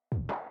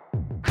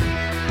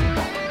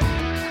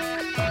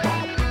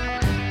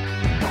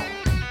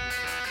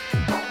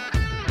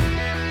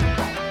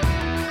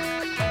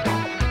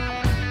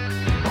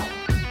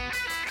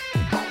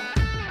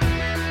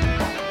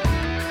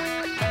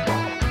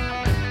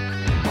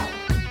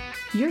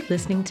You're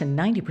listening to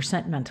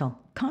 90% Mental,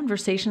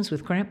 Conversations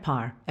with Grant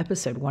Parr,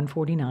 episode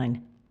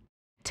 149.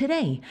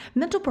 Today,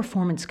 mental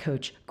performance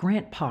coach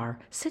Grant Parr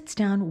sits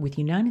down with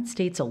United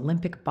States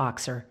Olympic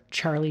boxer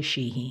Charlie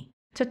Sheehy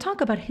to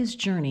talk about his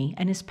journey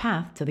and his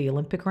path to the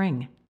Olympic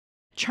ring.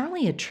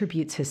 Charlie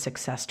attributes his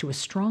success to a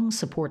strong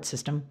support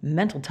system,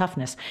 mental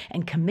toughness,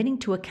 and committing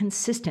to a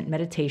consistent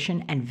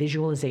meditation and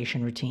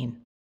visualization routine.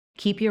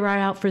 Keep your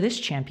eye out for this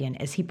champion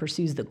as he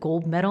pursues the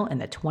gold medal in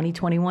the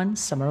 2021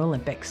 Summer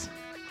Olympics.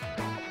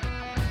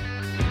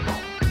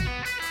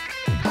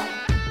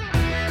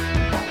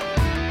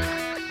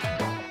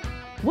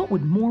 What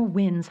would more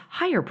wins,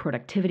 higher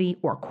productivity,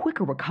 or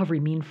quicker recovery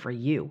mean for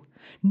you?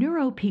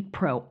 NeuroPeak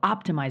Pro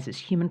optimizes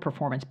human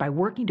performance by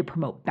working to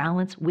promote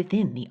balance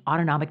within the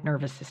autonomic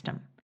nervous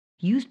system.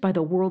 Used by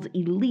the world's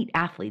elite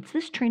athletes,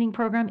 this training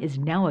program is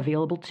now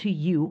available to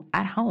you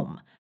at home.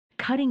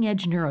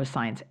 Cutting-edge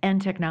neuroscience and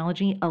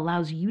technology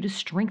allows you to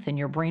strengthen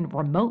your brain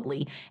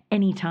remotely,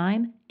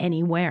 anytime,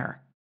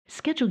 anywhere.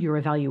 Schedule your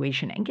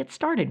evaluation and get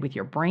started with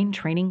your brain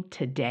training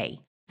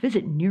today.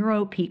 Visit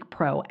NeuroPeak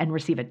Pro and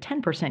receive a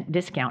 10%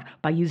 discount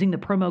by using the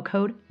promo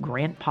code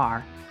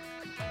GRANTPARR.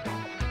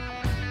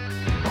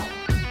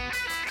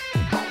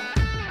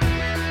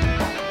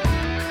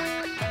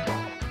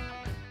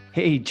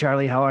 Hey,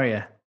 Charlie, how are you?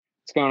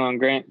 What's going on,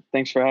 Grant?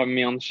 Thanks for having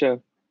me on the show.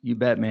 You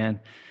bet, man.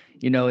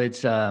 You know,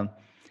 it's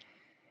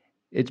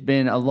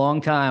been a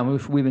long time.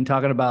 We've been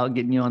talking about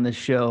getting you on this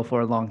show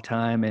for a long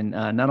time, and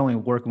not only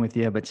working with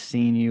you, but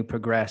seeing you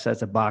progress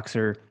as a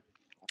boxer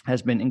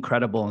has been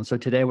incredible. And so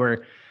today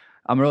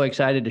I'm really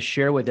excited to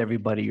share with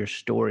everybody your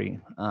story,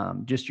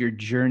 just your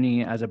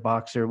journey as a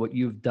boxer, what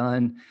you've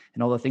done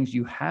and all the things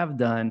you have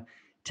done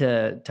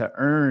to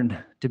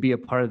earn to be a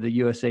part of the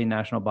USA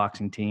national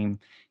boxing team.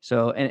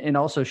 So, and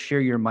also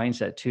share your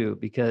mindset too,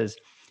 because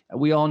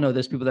we all know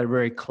there's people that are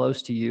very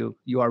close to you.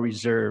 You are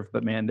reserved,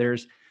 but man,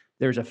 there's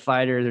a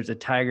fighter, there's a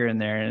tiger in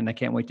there. And I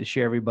can't wait to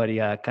share everybody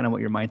kind of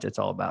what your mindset's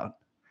all about.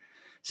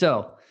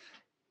 So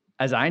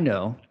as I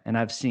know, and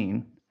I've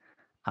seen,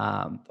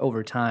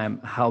 over time,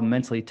 how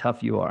mentally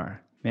tough you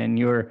are, man.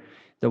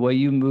 The way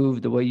you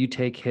move, the way you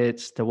take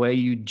hits, the way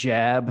you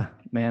jab,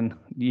 man,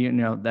 you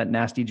know, that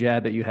nasty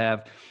jab that you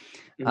have,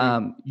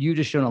 you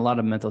just shown a lot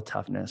of mental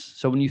toughness.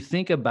 So when you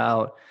think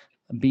about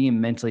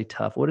being mentally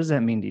tough, what does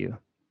that mean to you?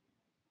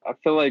 I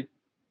feel like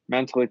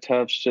mentally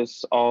tough's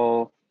just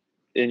all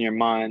in your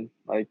mind.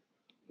 Like,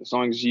 as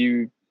long as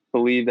you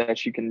believe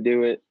that you can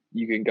do it,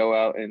 you can go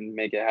out and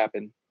make it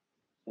happen.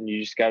 And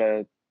you just got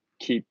to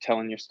keep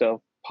telling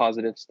yourself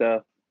positive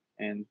stuff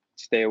and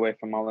stay away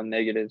from all the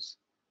negatives.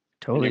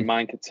 Totally. And your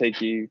mind could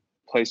take you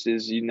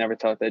places you never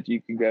thought that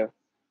you could go.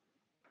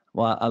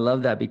 Well, I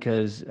love that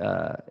because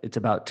it's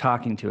about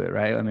talking to it,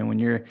 right? I mean, when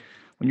you're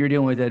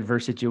dealing with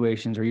adverse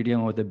situations, or you're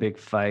dealing with a big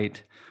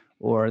fight,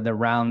 or the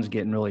round's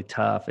getting really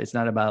tough, it's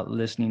not about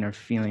listening or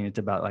feeling. It's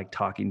about like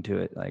talking to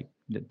it, like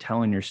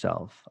telling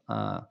yourself.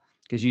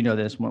 Because you know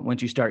this,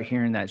 once you start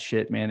hearing that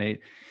shit, man,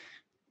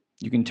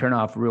 you can turn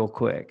off real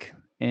quick.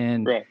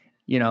 And right.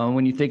 You know,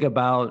 when you think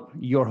about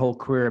your whole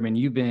career, I mean,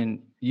 you've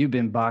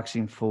been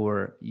boxing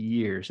for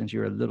years, since you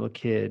were a little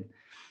kid.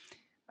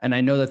 And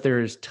I know that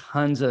there's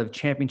tons of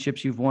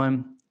championships you've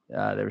won.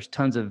 There's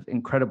tons of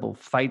incredible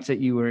fights that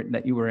you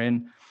were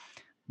in.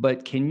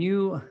 But can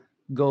you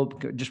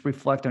just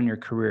reflect on your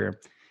career?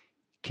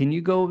 Can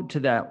you go to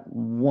that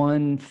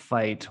one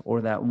fight or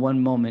that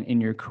one moment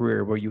in your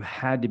career where you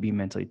had to be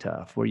mentally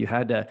tough, where you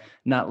had to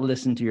not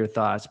listen to your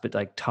thoughts, but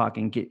like talk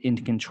and get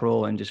into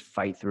control and just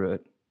fight through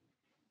it?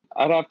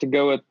 I'd have to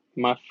go with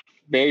my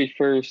very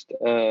first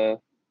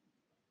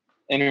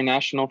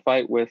international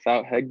fight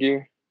without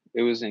headgear.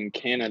 It was in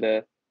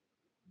Canada,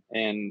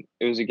 and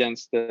it was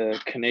against the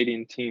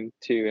Canadian team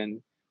too.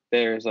 And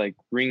there's like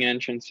ring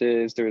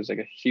entrances. There was like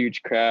a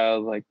huge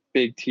crowd, like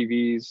big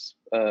TVs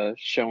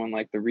showing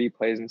like the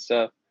replays and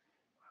stuff.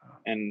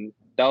 And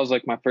that was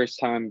like my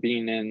first time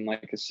being in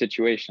like a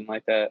situation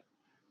like that,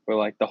 where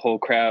like the whole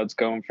crowd's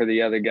going for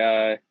the other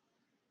guy.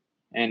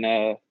 And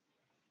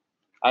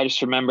I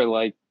just remember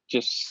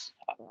just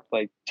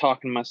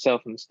talking to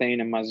myself and staying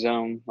in my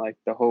zone like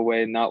the whole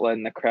way, not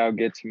letting the crowd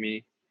get to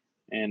me,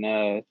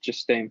 and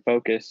just staying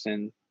focused.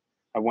 And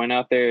I went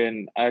out there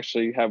and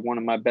actually had one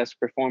of my best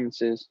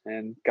performances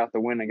and got the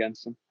win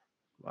against him.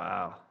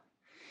 Wow.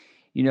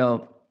 You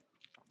know,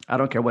 I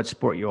don't care what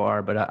sport you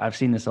are, but I've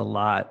seen this a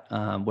lot,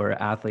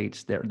 where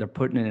athletes, they're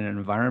put in an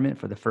environment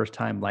for the first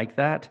time like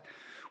that,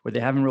 where they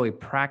haven't really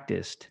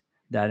practiced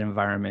that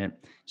environment.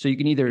 So you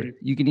can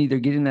either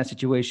get in that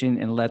situation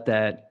and let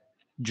that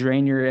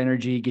drain your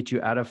energy, get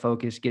you out of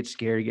focus, get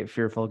scared, get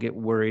fearful, get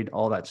worried,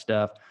 all that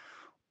stuff.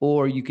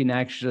 Or you can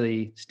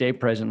actually stay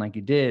present like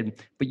you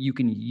did, but you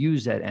can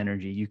use that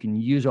energy. You can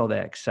use all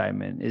that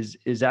excitement.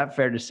 Is that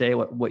fair to say?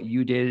 What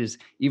you did is,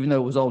 even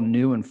though it was all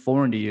new and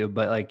foreign to you,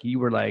 but like you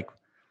were like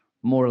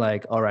more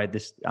like, all right,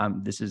 this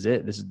is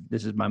it.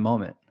 This is my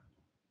moment.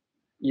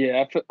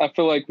 Yeah, I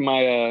feel like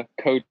my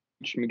coach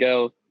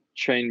Miguel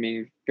trained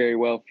me very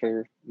well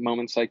for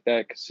moments like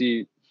that, because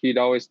he'd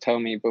always tell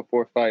me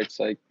before fights,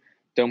 like,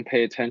 don't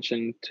pay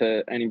attention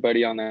to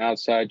anybody on the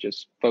outside,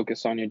 just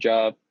focus on your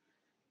job.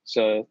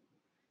 So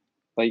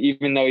like,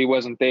 even though he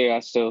wasn't there, I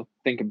still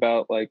think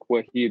about like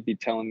what he would be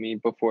telling me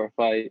before a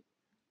fight.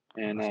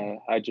 And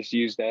I just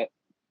used that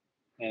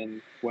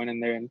and went in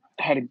there and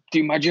had to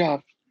do my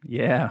job.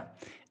 Yeah.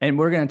 And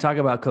we're going to talk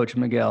about Coach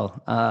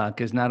Miguel,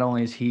 because not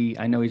only is he,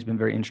 I know he's been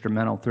very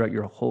instrumental throughout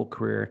your whole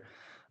career.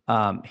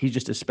 He's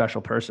just a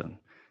special person.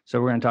 So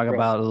we're going to talk Right.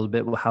 about a little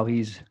bit how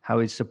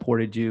he's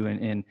supported you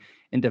and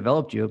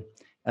developed you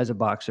as a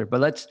boxer.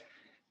 But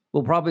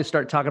we'll probably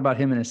start talking about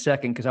him in a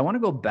second, because I want to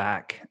go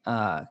back,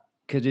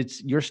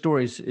 because your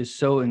story is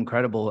so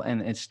incredible,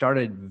 and it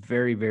started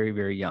very, very,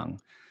 very young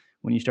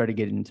when you started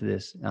getting into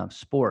this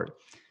sport.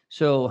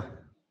 So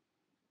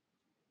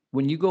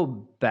when you go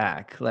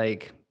back,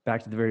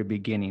 back to the very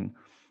beginning,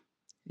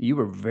 you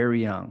were very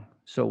young.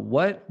 So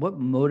what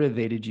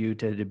motivated you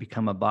to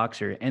become a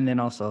boxer, and then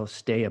also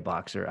stay a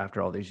boxer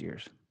after all these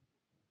years?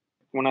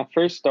 When I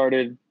first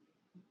started,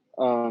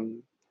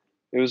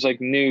 it was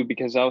like new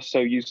because I was so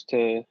used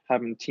to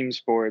having team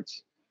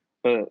sports,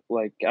 but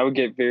like I would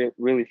get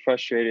really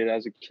frustrated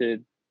as a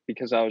kid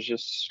because I was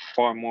just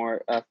far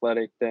more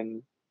athletic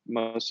than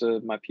most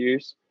of my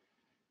peers.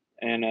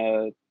 And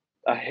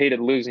I hated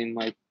losing,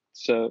 like,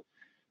 so,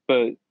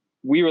 but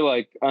we were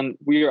like,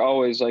 we were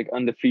always like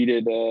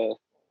undefeated,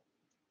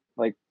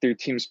 like through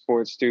team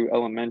sports through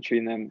elementary.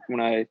 And then when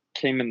I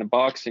came into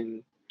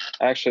boxing,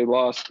 I actually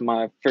lost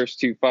my first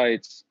 2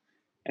 fights.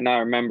 And I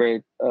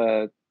remember,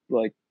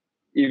 like,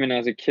 even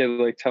as a kid,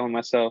 like telling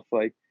myself,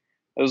 like,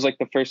 it was like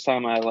the first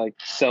time I like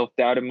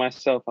self-doubted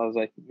myself. I was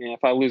like, yeah,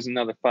 if I lose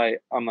another fight,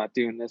 I'm not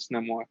doing this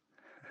no more.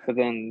 But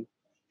then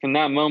from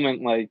that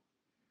moment, like,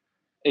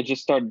 it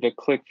just started to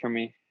click for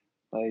me.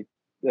 Like,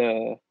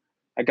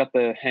 I got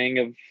the hang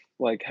of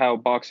like how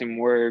boxing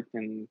worked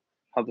and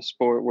how the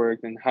sport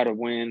worked and how to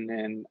win.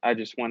 And I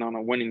just went on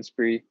a winning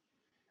spree.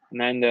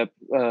 And I ended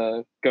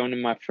up going to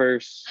my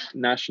first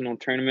national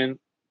tournament.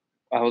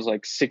 I was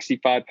like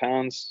 65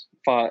 pounds,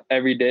 fought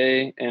every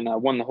day, and I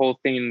won the whole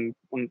thing.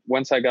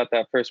 Once I got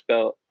that first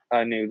belt,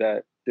 I knew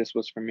that this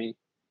was for me.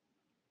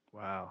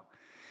 Wow.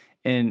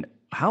 And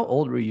how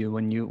old were you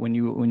when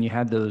you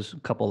had those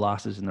couple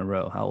losses in a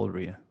row? How old were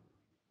you?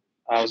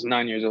 I was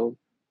 9 years old.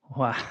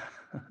 Wow.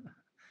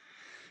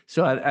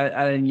 So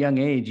at a young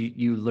age,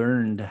 you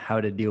learned how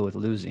to deal with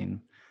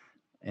losing,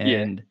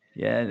 and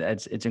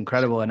it's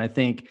incredible. And I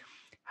think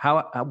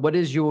what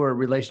is your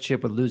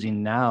relationship with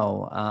losing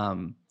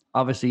now?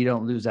 Obviously, you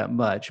don't lose that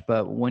much,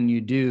 but when you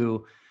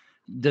do,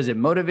 does it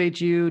motivate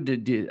you?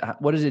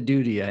 What does it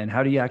do to you, and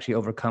how do you actually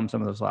overcome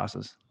some of those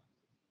losses?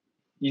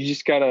 You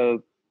just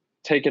gotta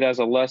take it as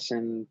a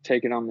lesson,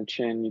 take it on the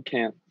chin. You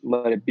can't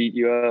let it beat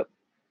you up.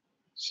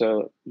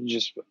 So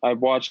I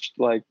watched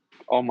like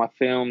all my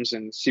films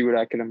and see what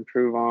I could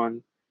improve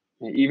on.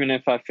 And even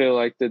if I feel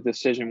like the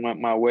decision went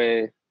my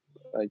way,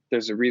 like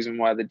there's a reason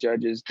why the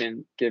judges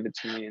didn't give it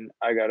to me, and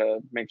I gotta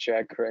make sure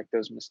I correct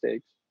those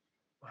mistakes.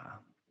 Wow,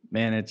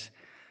 man,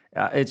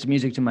 it's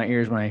music to my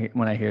ears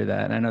when I hear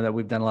that. And I know that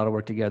we've done a lot of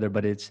work together,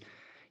 but it's,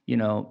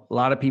 a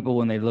lot of people,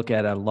 when they look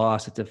at a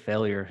loss, it's a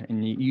failure.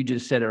 And you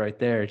just said it right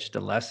there. It's just a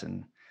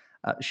lesson.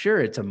 Sure,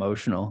 it's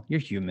emotional. You're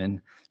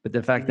human, but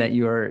the fact that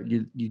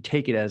you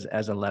take it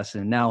as a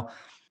lesson. Now,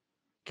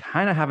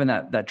 kind of having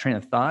that train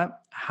of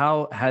thought,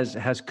 how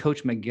has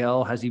Coach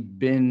Miguel, has he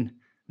been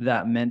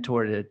that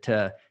mentor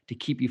to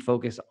keep you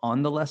focused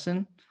on the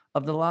lesson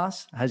of the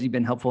loss? Has he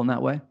been helpful in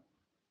that way?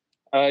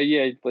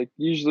 Yeah, like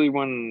usually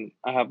when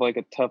I have like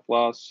a tough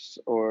loss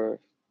or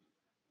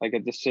like a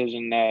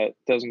decision that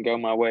doesn't go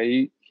my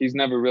way, he's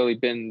never really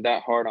been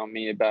that hard on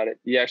me about it.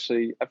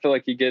 I feel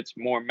like he gets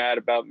more mad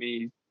about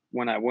me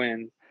when I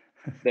win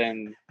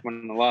than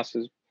when the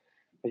losses.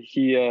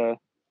 He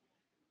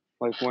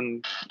like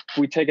when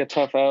we take a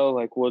tough L,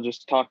 like we'll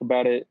just talk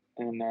about it,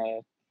 and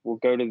we'll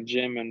go to the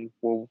gym and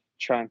we'll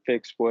try and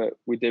fix what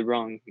we did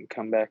wrong and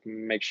come back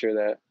and make sure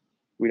that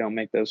we don't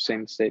make those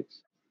same mistakes.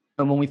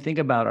 And when we think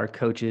about our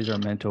coaches, our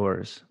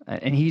mentors,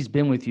 and he's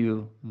been with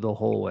you the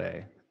whole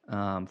way,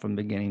 from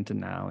beginning to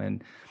now,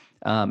 and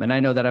I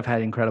know that I've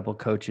had incredible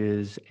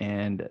coaches,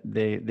 and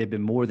they've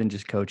been more than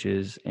just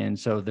coaches, and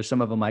so there's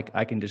some of them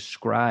I can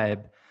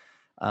describe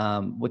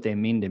what they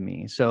mean to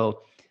me.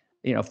 So,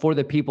 for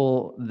the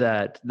people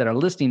that are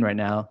listening right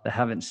now that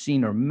haven't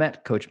seen or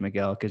met Coach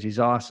Miguel, because he's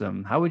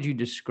awesome, how would you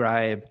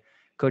describe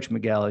Coach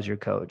Miguel as your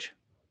coach?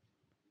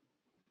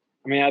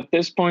 I mean, at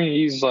this point,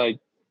 he's like,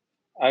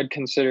 I'd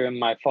consider him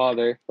my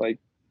father. Like,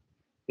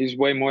 he's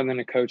way more than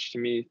a coach to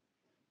me.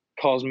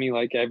 Calls me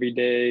like every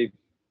day,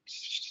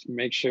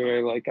 make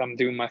sure like I'm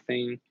doing my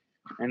thing.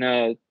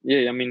 And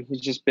yeah, I mean,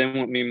 he's just been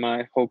with me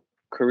my whole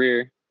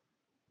career.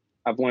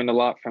 I've learned a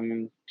lot from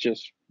him,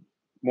 just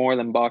more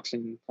than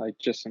boxing, like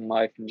just in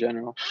life in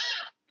general.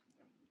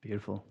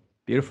 Beautiful,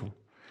 beautiful.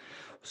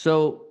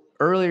 So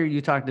earlier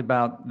you talked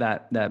about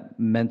that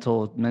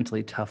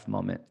mentally tough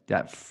moment,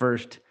 that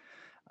first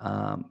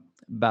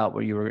bout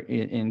where you were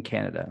in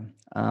Canada,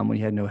 when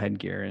you had no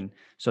headgear, and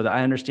so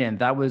I understand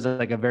that was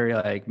like a very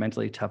like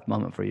mentally tough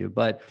moment for you.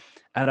 But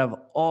out of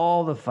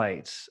all the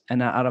fights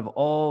and out of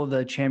all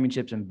the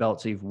championships and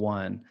belts you've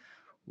won,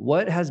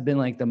 what has been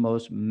like the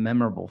most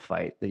memorable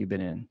fight that you've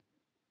been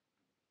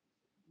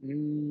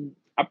in?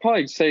 I'd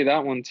probably say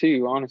that one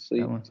too, That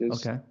honestly. one?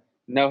 Just Okay.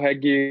 no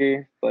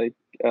headgear. Like,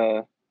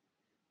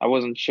 I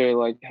wasn't sure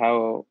like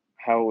how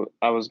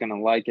I was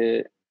gonna like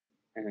it,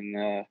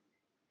 and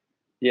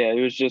yeah,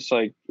 it was just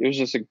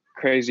a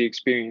crazy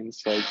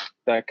experience. Like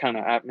that kind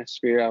of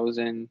atmosphere I was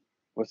in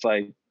with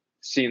like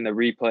seeing the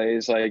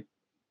replays like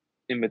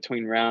in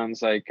between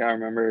rounds. Like I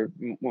remember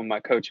when my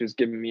coach was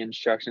giving me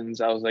instructions,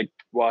 I was like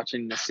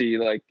watching to see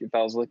like if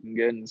I was looking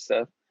good and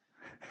stuff.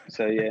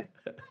 So yeah.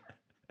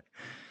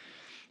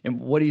 And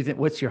what do you think?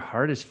 What's your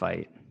hardest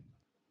fight?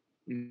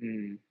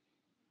 Mm.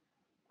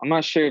 I'm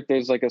not sure if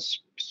there's like a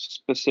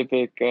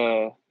specific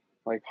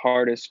like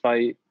hardest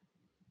fight.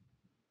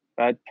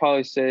 I'd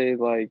probably say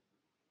like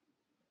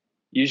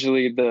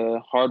usually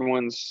the hard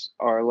ones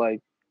are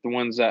like the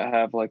ones that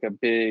have like a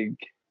big,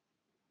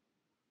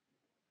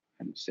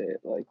 how do you say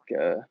it,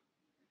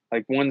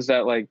 like ones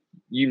that like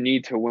you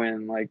need to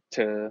win, like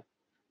you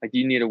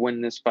need to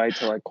win this fight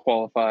to like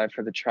qualify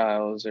for the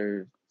trials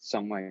or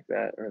something like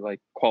that, or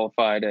like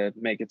qualify to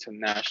make it to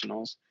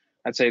nationals.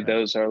 I'd say Right.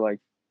 those are like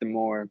the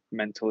more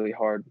mentally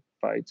hard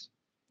fights.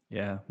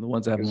 Yeah, the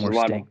ones that have There's a more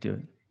lot of, stake to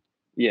it.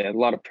 yeah, a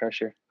lot of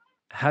pressure.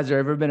 Has there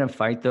ever been a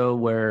fight though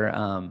where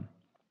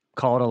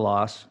call it a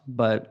loss,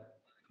 but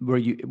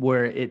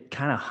where it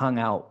kind of hung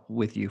out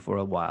with you for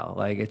a while?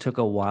 Like it took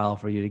a while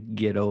for you to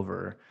get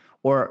over.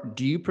 Or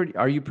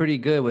are you pretty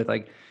good with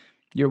like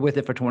you're with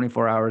it for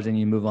 24 hours and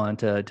you move on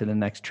to the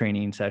next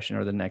training session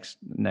or the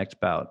next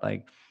bout?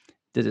 Like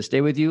does it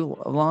stay with you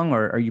long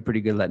or are you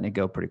pretty good letting it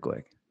go pretty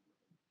quick?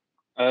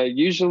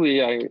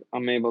 Usually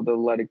I'm able to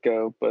let it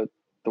go, but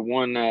the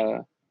one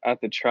at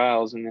the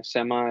trials in the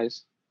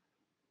semis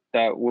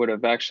that would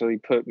have actually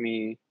put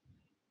me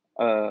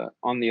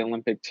on the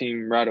Olympic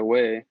team right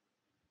away,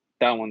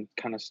 that one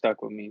kind of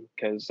stuck with me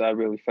because I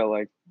really felt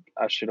like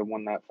I should have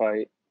won that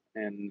fight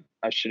and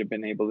I should have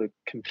been able to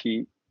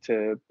compete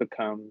to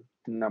become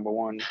the number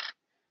one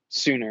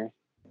sooner.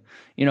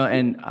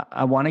 And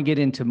I want to get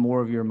into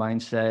more of your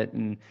mindset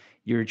and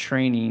your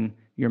training,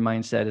 your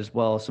mindset as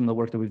well, some of the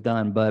work that we've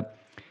done. But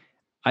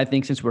I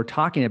think since we're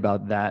talking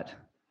about that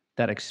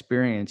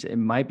experience, it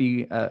might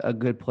be a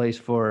good place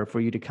for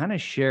you to kind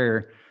of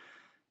share,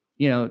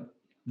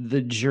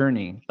 the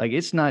journey. Like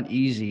it's not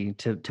easy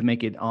to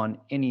make it on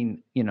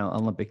any,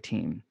 Olympic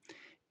team.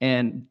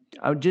 And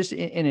I would just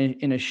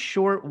in a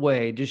short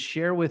way, just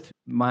share with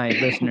my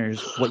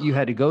listeners what you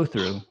had to go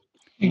through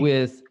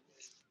with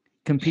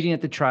competing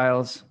at the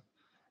trials,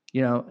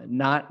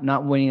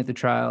 not winning at the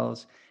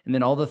trials, and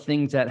then all the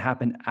things that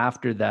happened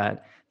after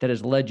that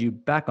has led you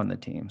back on the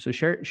team. So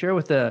share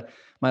with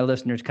my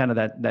listeners kind of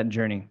that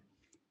journey.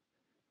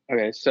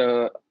 Okay,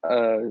 so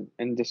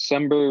in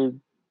December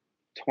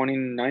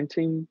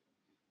 2019,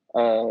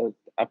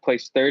 I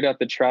placed third at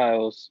the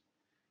trials,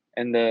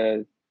 and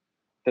the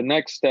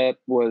next step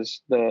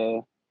was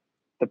the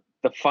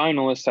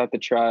finalists at the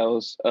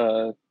trials.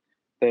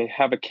 They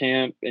have a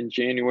camp in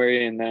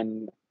January and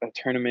then a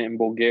tournament in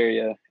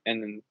Bulgaria,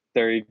 and then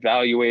they're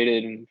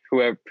evaluated, and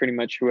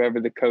whoever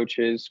the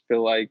coaches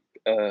feel like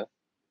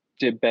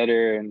did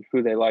better and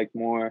who they like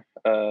more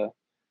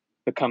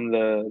become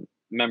the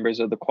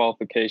members of the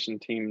qualification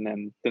team. And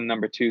then the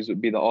number twos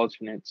would be the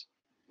alternates.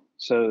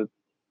 So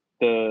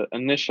the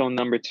initial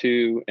number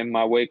two in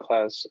my weight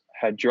class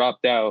had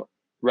dropped out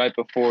right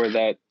before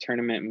that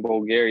tournament in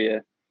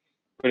Bulgaria,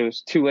 but it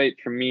was too late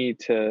for me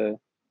to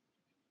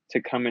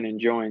come in and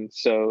join.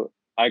 So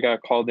I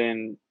got called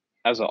in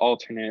as an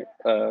alternate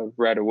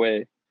right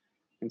away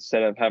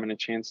instead of having a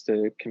chance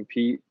to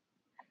compete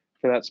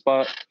for that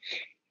spot.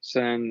 So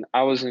then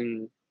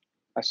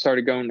I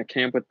started going to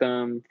camp with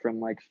them from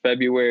like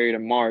February to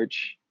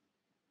March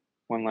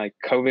when like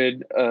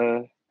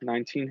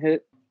COVID-19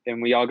 hit.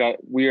 And we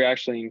were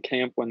actually in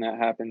camp when that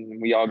happened,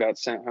 and we all got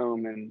sent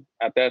home. And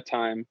at that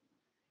time,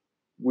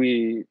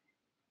 we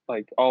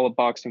like all of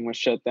boxing was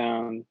shut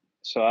down.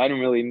 So I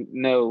didn't really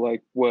know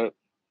like what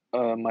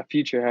my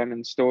future had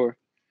in store.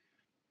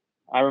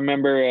 I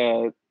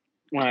remember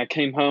when I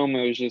came home,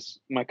 it was just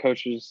my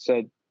coach just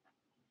said,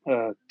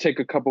 take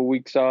a couple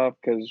weeks off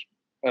because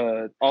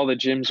all the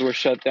gyms were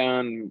shut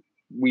down. And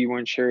we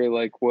weren't sure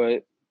like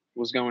what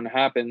was going to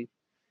happen.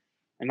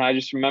 And I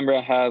just remember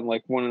I had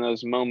like one of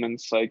those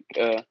moments. Like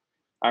I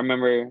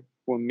remember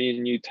when me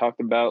and you talked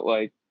about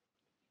like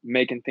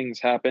making things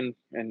happen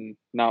and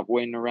not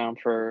waiting around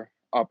for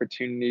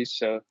opportunities.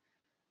 So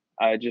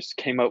I just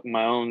came up with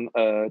my own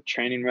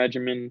training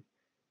regimen,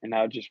 and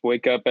I would just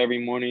wake up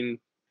every morning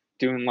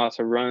doing lots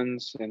of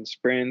runs and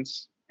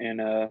sprints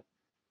and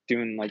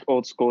doing like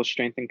old school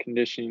strength and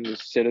conditioning,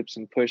 just sit ups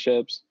and push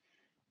ups.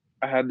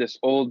 I had this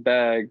old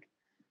bag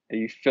that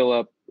you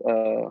fill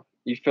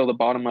the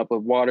bottom up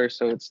with water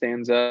so it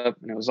stands up,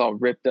 and it was all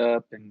ripped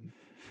up. And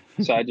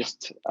so I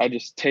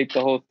just taped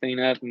the whole thing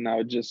up, and I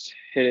would just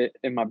hit it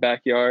in my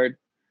backyard.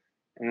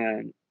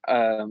 And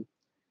then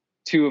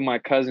two of my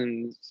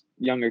cousins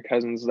younger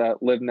cousins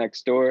that live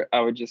next door,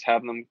 I would just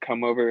have them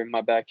come over in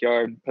my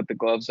backyard and put the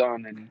gloves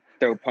on and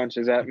throw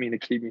punches at me to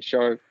keep me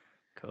sharp.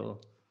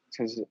 Cool.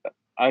 Because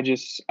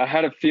I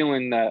had a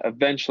feeling that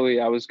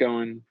eventually I was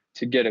going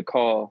to get a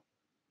call.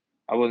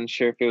 I wasn't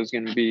sure if it was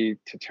going to be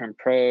to turn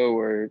pro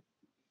or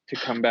to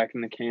come back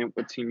in the camp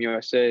with Team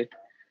USA.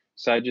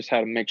 So I just had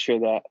to make sure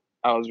that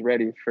I was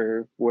ready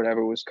for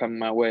whatever was coming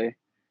my way.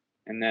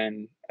 And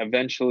then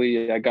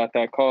eventually I got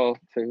that call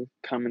to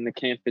come in the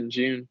camp in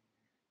June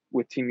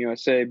with Team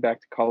USA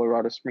back to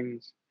Colorado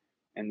Springs.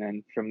 And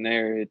then from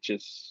there, it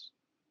just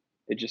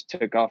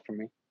took off for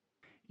me.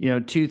 You know,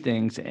 two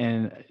things.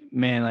 And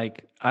man,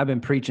 like I've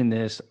been preaching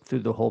this through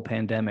the whole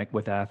pandemic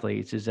with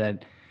athletes is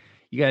that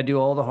you got to do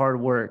all the hard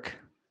work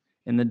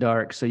in the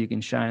dark so you can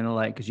shine the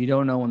light, because you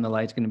don't know when the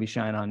light's going to be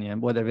shining on you,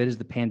 whether it is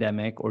the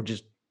pandemic or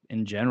just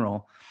in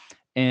general.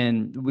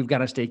 And we've got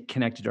to stay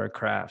connected to our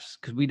crafts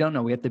because we don't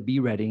know. We have to be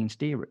ready and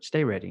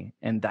stay ready.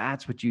 And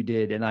that's what you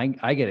did. And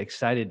I get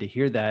excited to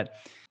hear that.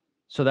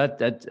 So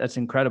that's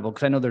incredible,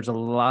 because I know there's a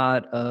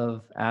lot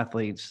of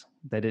athletes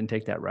that didn't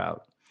take that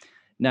route.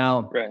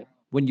 Now, Right.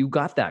 When you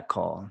got that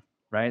call,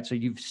 right? So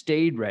you've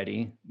stayed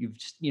ready.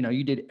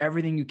 You did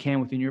everything you can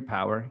within your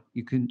power.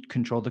 You can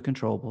control the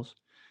controllables,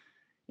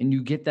 and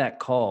you get that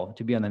call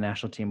to be on the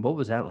national team. What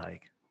was that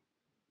like?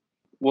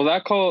 Well,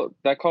 that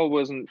call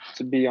wasn't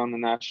to be on the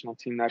national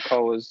team. That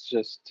call was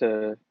just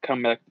to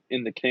come back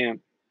into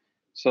camp.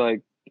 So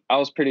like I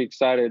was pretty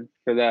excited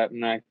for that,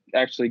 and I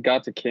actually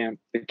got to camp.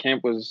 The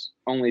camp was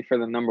only for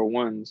the number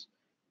ones,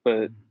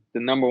 but the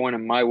number one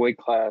in my weight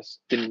class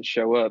didn't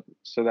show up,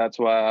 so that's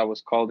why I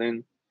was called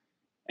in.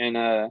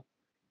 And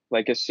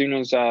like as soon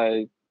as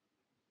I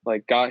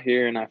like got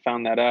here and I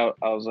found that out,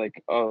 I was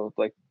like, oh,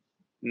 like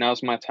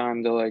now's my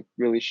time to like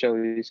really show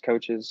these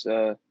coaches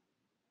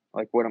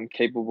like what I'm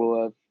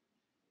capable of.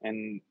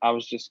 And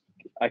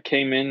I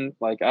came in,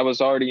 like I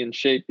was already in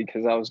shape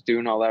because I was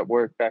doing all that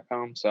work back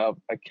home. So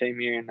I came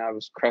here and I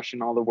was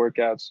crushing all the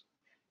workouts,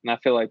 and I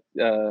feel like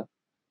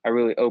I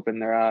really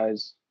opened their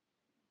eyes.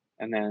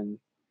 And then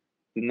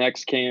the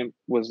next camp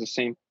was the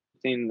same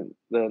thing.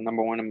 The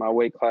number one in my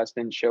weight class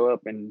didn't show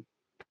up, and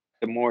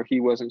the more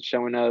he wasn't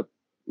showing up,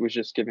 it was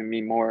just giving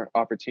me more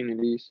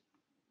opportunities.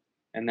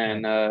 And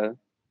then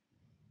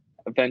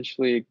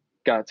eventually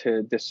got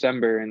to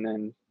December, and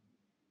then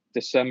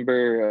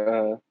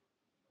December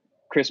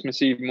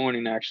Christmas Eve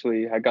morning,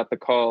 actually, I got the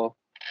call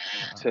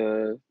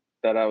that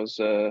I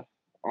was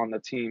on the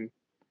team,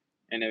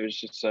 and it was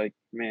just like,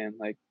 man,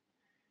 like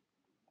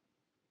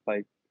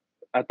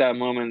at that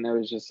moment, it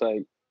was just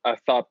like I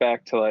thought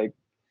back to like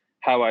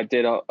how I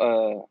did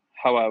how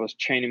I was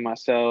training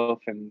myself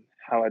and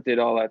how I did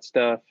all that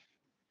stuff,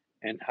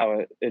 and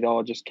how it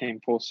all just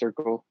came full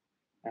circle,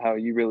 and how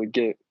you really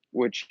get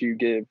what you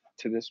give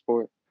to this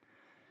sport.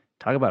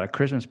 Talk about a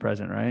Christmas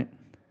present, right?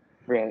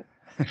 Right.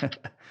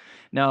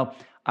 Now,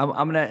 I'm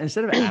gonna,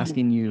 instead of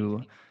asking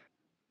you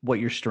what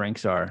your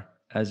strengths are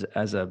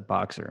as a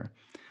boxer,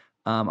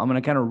 I'm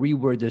gonna kind of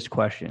reword this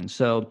question.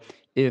 So,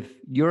 if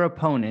your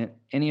opponent,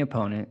 any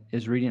opponent,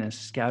 is reading a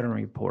scouting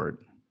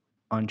report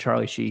on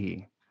Charlie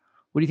Sheehy,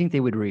 what do you think they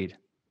would read?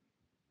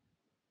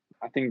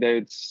 I think they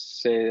would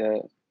say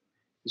that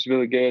he's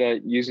really good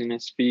at using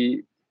his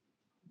feet.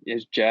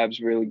 His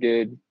jab's really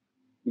good.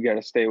 We got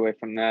to stay away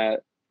from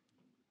that,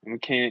 and we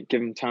can't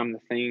give him time to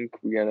think.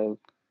 We got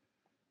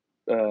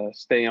to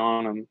stay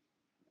on him,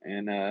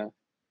 and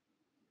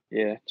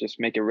just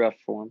make it rough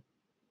for him.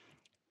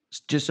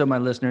 Just so my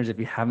listeners, if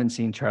you haven't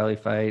seen Charlie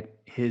fight,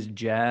 his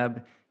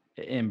jab,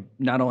 and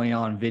not only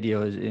on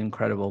video, is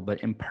incredible, but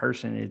in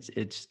person,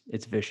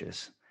 it's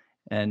vicious.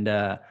 And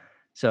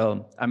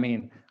so, I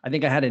mean, I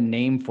think I had a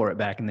name for it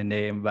back in the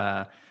day.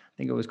 I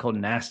think it was called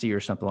Nasty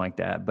or something like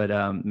that. But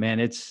man,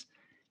 it's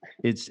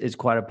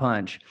quite a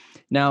punch.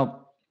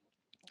 Now,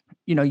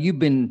 you've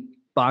been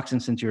boxing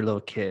since you're a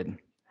little kid.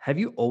 Have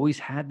you always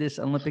had this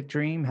Olympic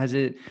dream? Has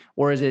it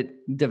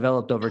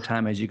developed over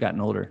time as you gotten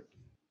older?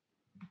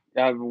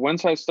 Yeah,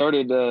 once I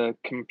started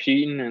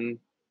competing and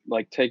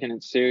like taking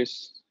it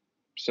serious,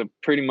 so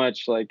pretty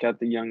much like at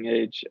the young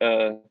age,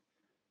 it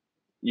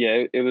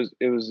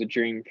was a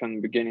dream from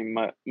the beginning.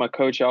 My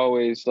coach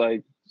always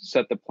like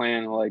set the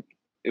plan, like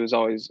it was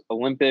always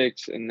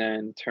Olympics and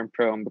then turn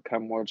pro and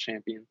become world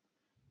champion.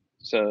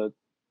 So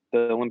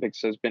the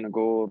Olympics has been a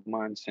goal of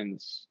mine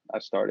since I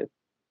started.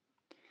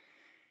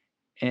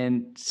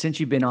 And since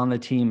you've been on the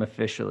team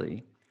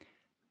officially,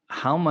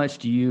 how much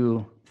do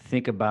you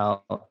think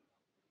about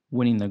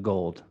winning the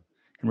gold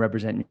and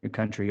representing your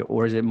country?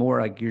 Or is it more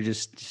like you're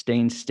just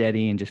staying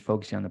steady and just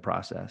focusing on the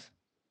process?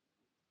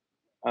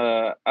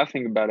 I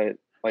think about it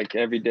like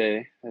every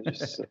day. I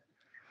just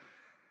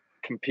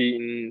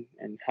competing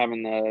and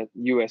having the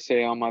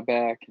USA on my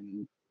back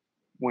and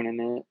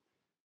winning it.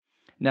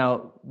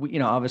 Now,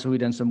 obviously we've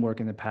done some work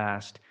in the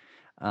past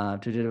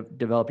to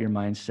develop your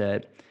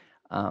mindset.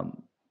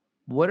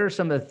 What are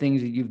some of the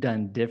things that you've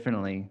done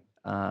differently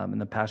in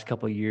the past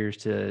couple of years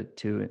to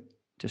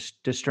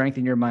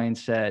strengthen your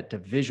mindset, to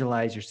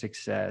visualize your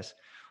success?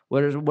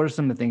 What are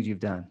some of the things you've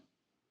done?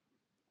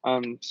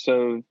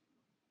 So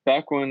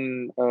back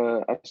when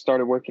I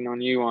started working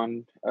on you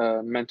on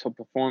mental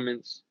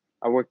performance,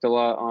 I worked a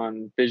lot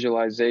on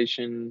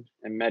visualization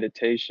and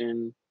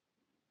meditation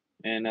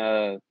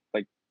and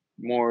like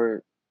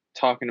more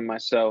talking to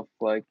myself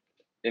like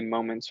in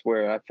moments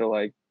where I feel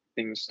like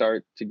things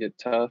start to get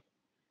tough.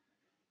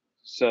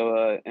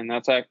 So and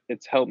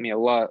it's helped me a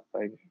lot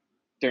like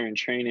during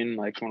training,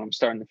 like when I'm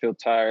starting to feel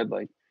tired,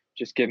 like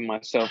just giving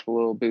myself a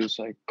little boost,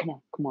 like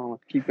come on,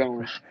 keep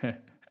going.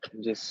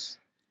 And just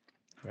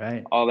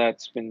Right. all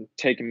that's been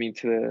taking me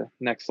to the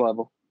next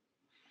level.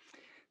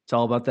 It's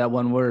all about that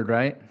one word,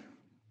 right?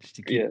 Just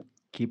to Yeah.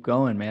 keep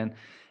going, man.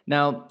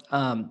 Now,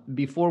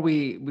 before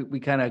we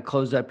kind of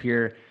close up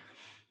here,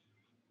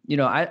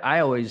 I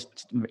always,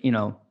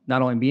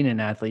 not only being an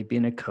athlete,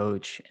 being a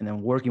coach, and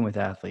then working with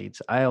athletes,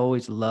 I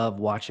always love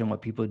watching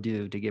what people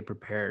do to get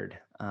prepared,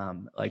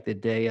 like the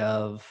day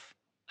of,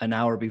 an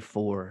hour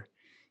before.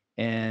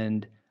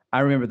 And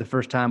I remember the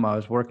first time I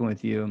was working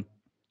with you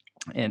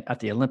and at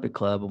the Olympic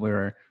Club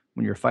when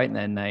you were fighting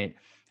that night,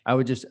 I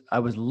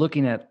was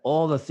looking at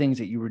all the things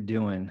that you were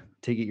doing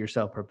to get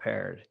yourself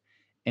prepared.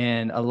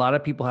 And a lot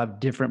of people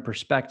have different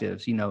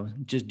perspectives,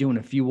 just doing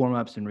a few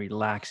warm-ups and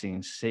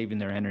relaxing, saving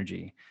their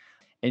energy.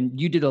 And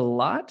you did a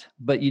lot,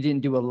 but you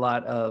didn't do a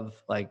lot of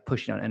like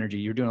pushing on energy.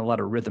 You're doing a lot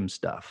of rhythm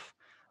stuff.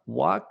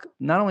 Not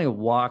only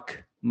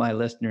walk my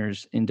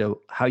listeners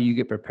into how you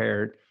get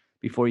prepared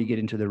before you get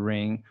into the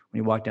ring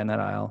when you walk down that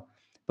aisle,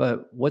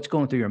 but what's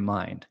going through your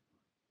mind?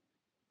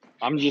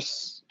 I'm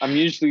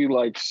usually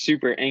like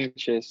super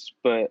anxious,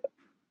 but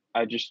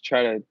I just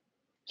try to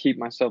keep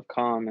myself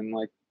calm and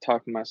like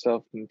talk to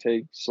myself and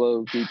take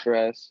slow, deep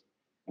breaths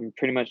and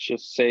pretty much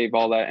just save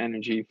all that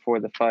energy for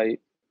the fight.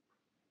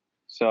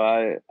 So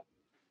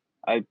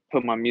I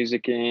put my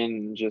music in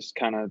and just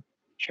kind of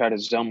try to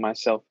zone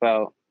myself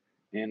out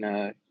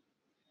and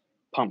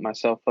pump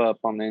myself up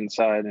on the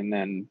inside, and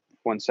then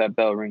once that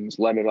bell rings,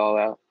 let it all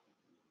out.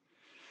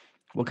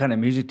 What kind of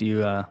music do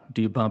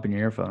you bump in your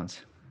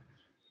earphones?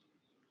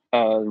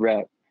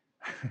 Rap.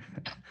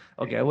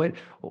 Okay,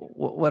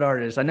 what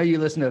artists? I know you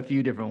listen to a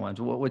few different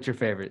ones. What's your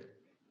favorite?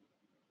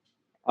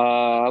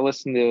 I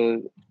listen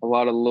to a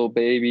lot of Lil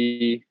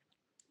Baby,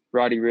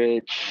 Roddy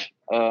Ricch,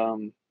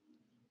 and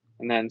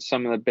then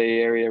some of the Bay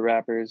Area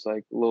rappers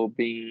like Lil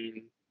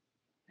Bean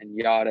and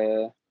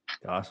Yada.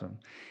 Awesome.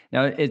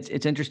 Now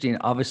it's interesting.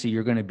 Obviously,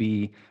 you're going to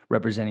be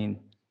representing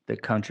the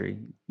country,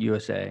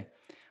 USA.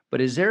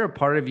 But is there a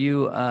part of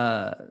you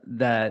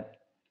that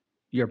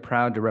you're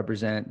proud to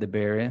represent the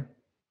Bay Area?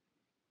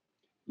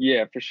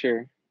 Yeah, for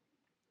sure.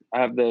 I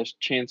have the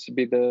chance to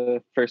be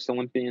the first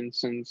Olympian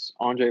since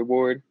Andre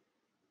Ward,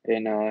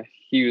 and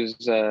he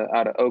was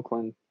out of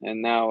Oakland,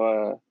 and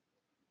now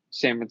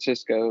San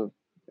Francisco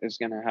is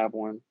gonna have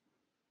one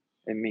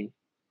in me.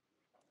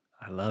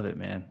 I love it,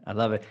 man. I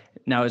love it.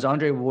 Now, is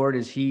Andre Ward,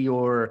 is he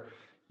your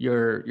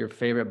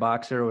favorite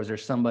boxer, or is there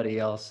somebody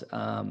else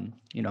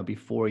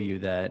before you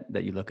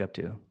that you look up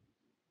to?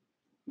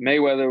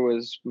 Mayweather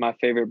was my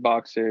favorite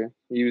boxer.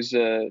 He was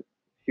the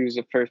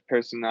first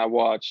person I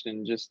watched,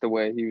 and just the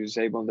way he was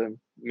able to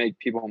make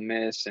people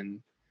miss and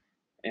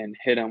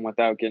hit them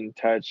without getting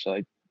touched,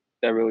 like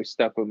that really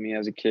stuck with me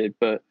as a kid.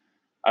 But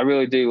I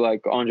really do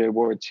like Andre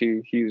Ward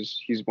too.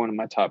 He's one of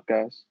my top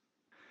guys.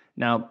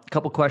 Now, a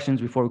couple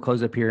questions before we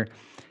close up here.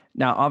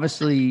 Now,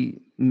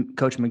 obviously,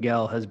 Coach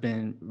Miguel has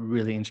been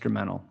really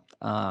instrumental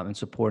in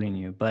supporting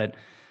you, but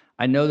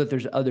I know that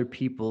there's other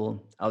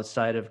people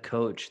outside of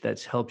Coach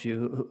that's helped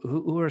you.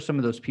 Who are some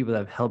of those people that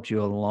have helped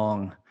you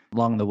along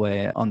the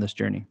way on this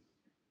journey?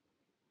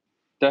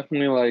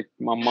 Definitely like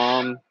my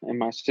mom and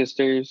my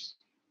sisters.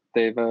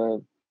 They've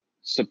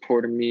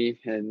supported me,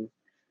 and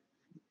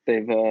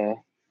they've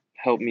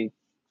helped me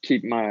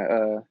keep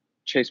my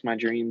chase my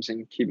dreams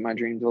and keep my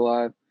dreams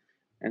alive.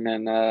 And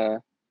then I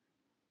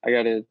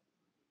got to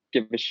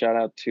give a shout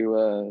out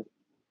to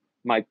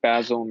Mike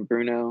Basil and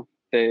Bruno.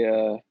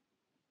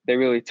 They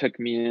really took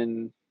me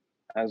in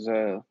as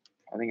I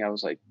think I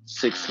was like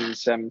 16,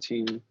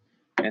 17,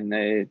 and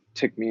they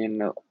took me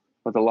in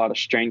with a lot of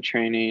strength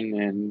training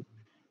and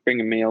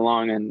bringing me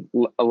along and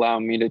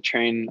allowing me to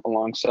train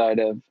alongside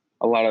of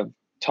a lot of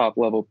top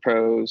level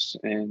pros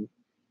and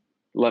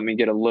let me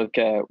get a look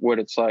at what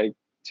it's like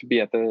to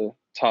be at the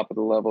top of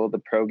the level of the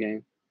pro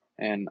game.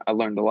 And I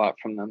learned a lot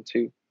from them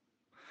too.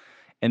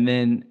 And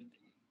then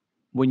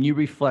when you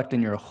reflect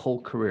on your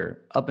whole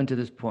career up until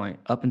this point,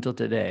 up until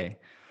today,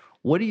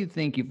 what do you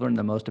think you've learned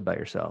the most about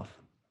yourself?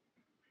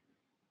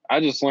 I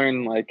just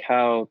learned like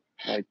how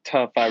like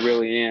tough I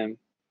really am.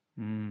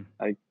 Mm.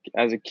 Like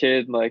as a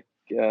kid, like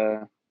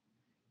I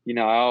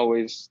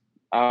always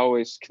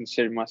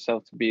considered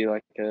myself to be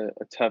like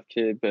a tough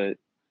kid, but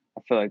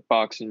I feel like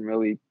boxing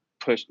really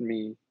pushed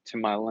me to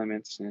my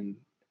limits, and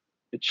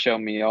it showed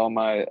me all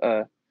my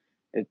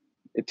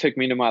it took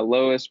me to my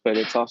lowest, but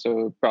it's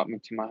also brought me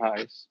to my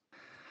highest.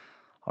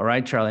 All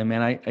right, Charlie,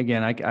 man.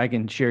 I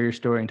can share your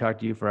story and talk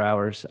to you for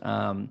hours.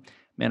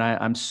 Man,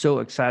 I'm so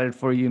excited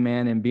for you,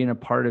 man, and being a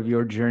part of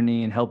your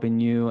journey and helping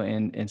you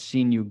and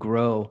seeing you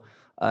grow.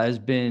 has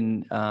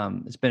been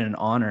it's been an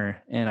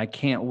honor, and I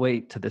can't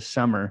wait to the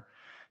summer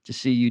to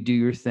see you do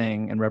your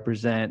thing and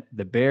represent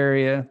the Bay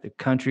Area, the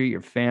country,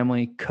 your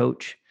family,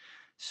 coach.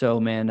 So,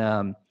 man,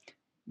 I'm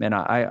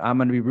going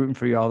to be rooting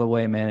for you all the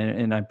way, man,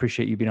 and I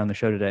appreciate you being on the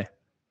show today.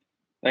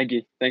 Thank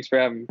you. Thanks for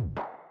having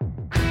me.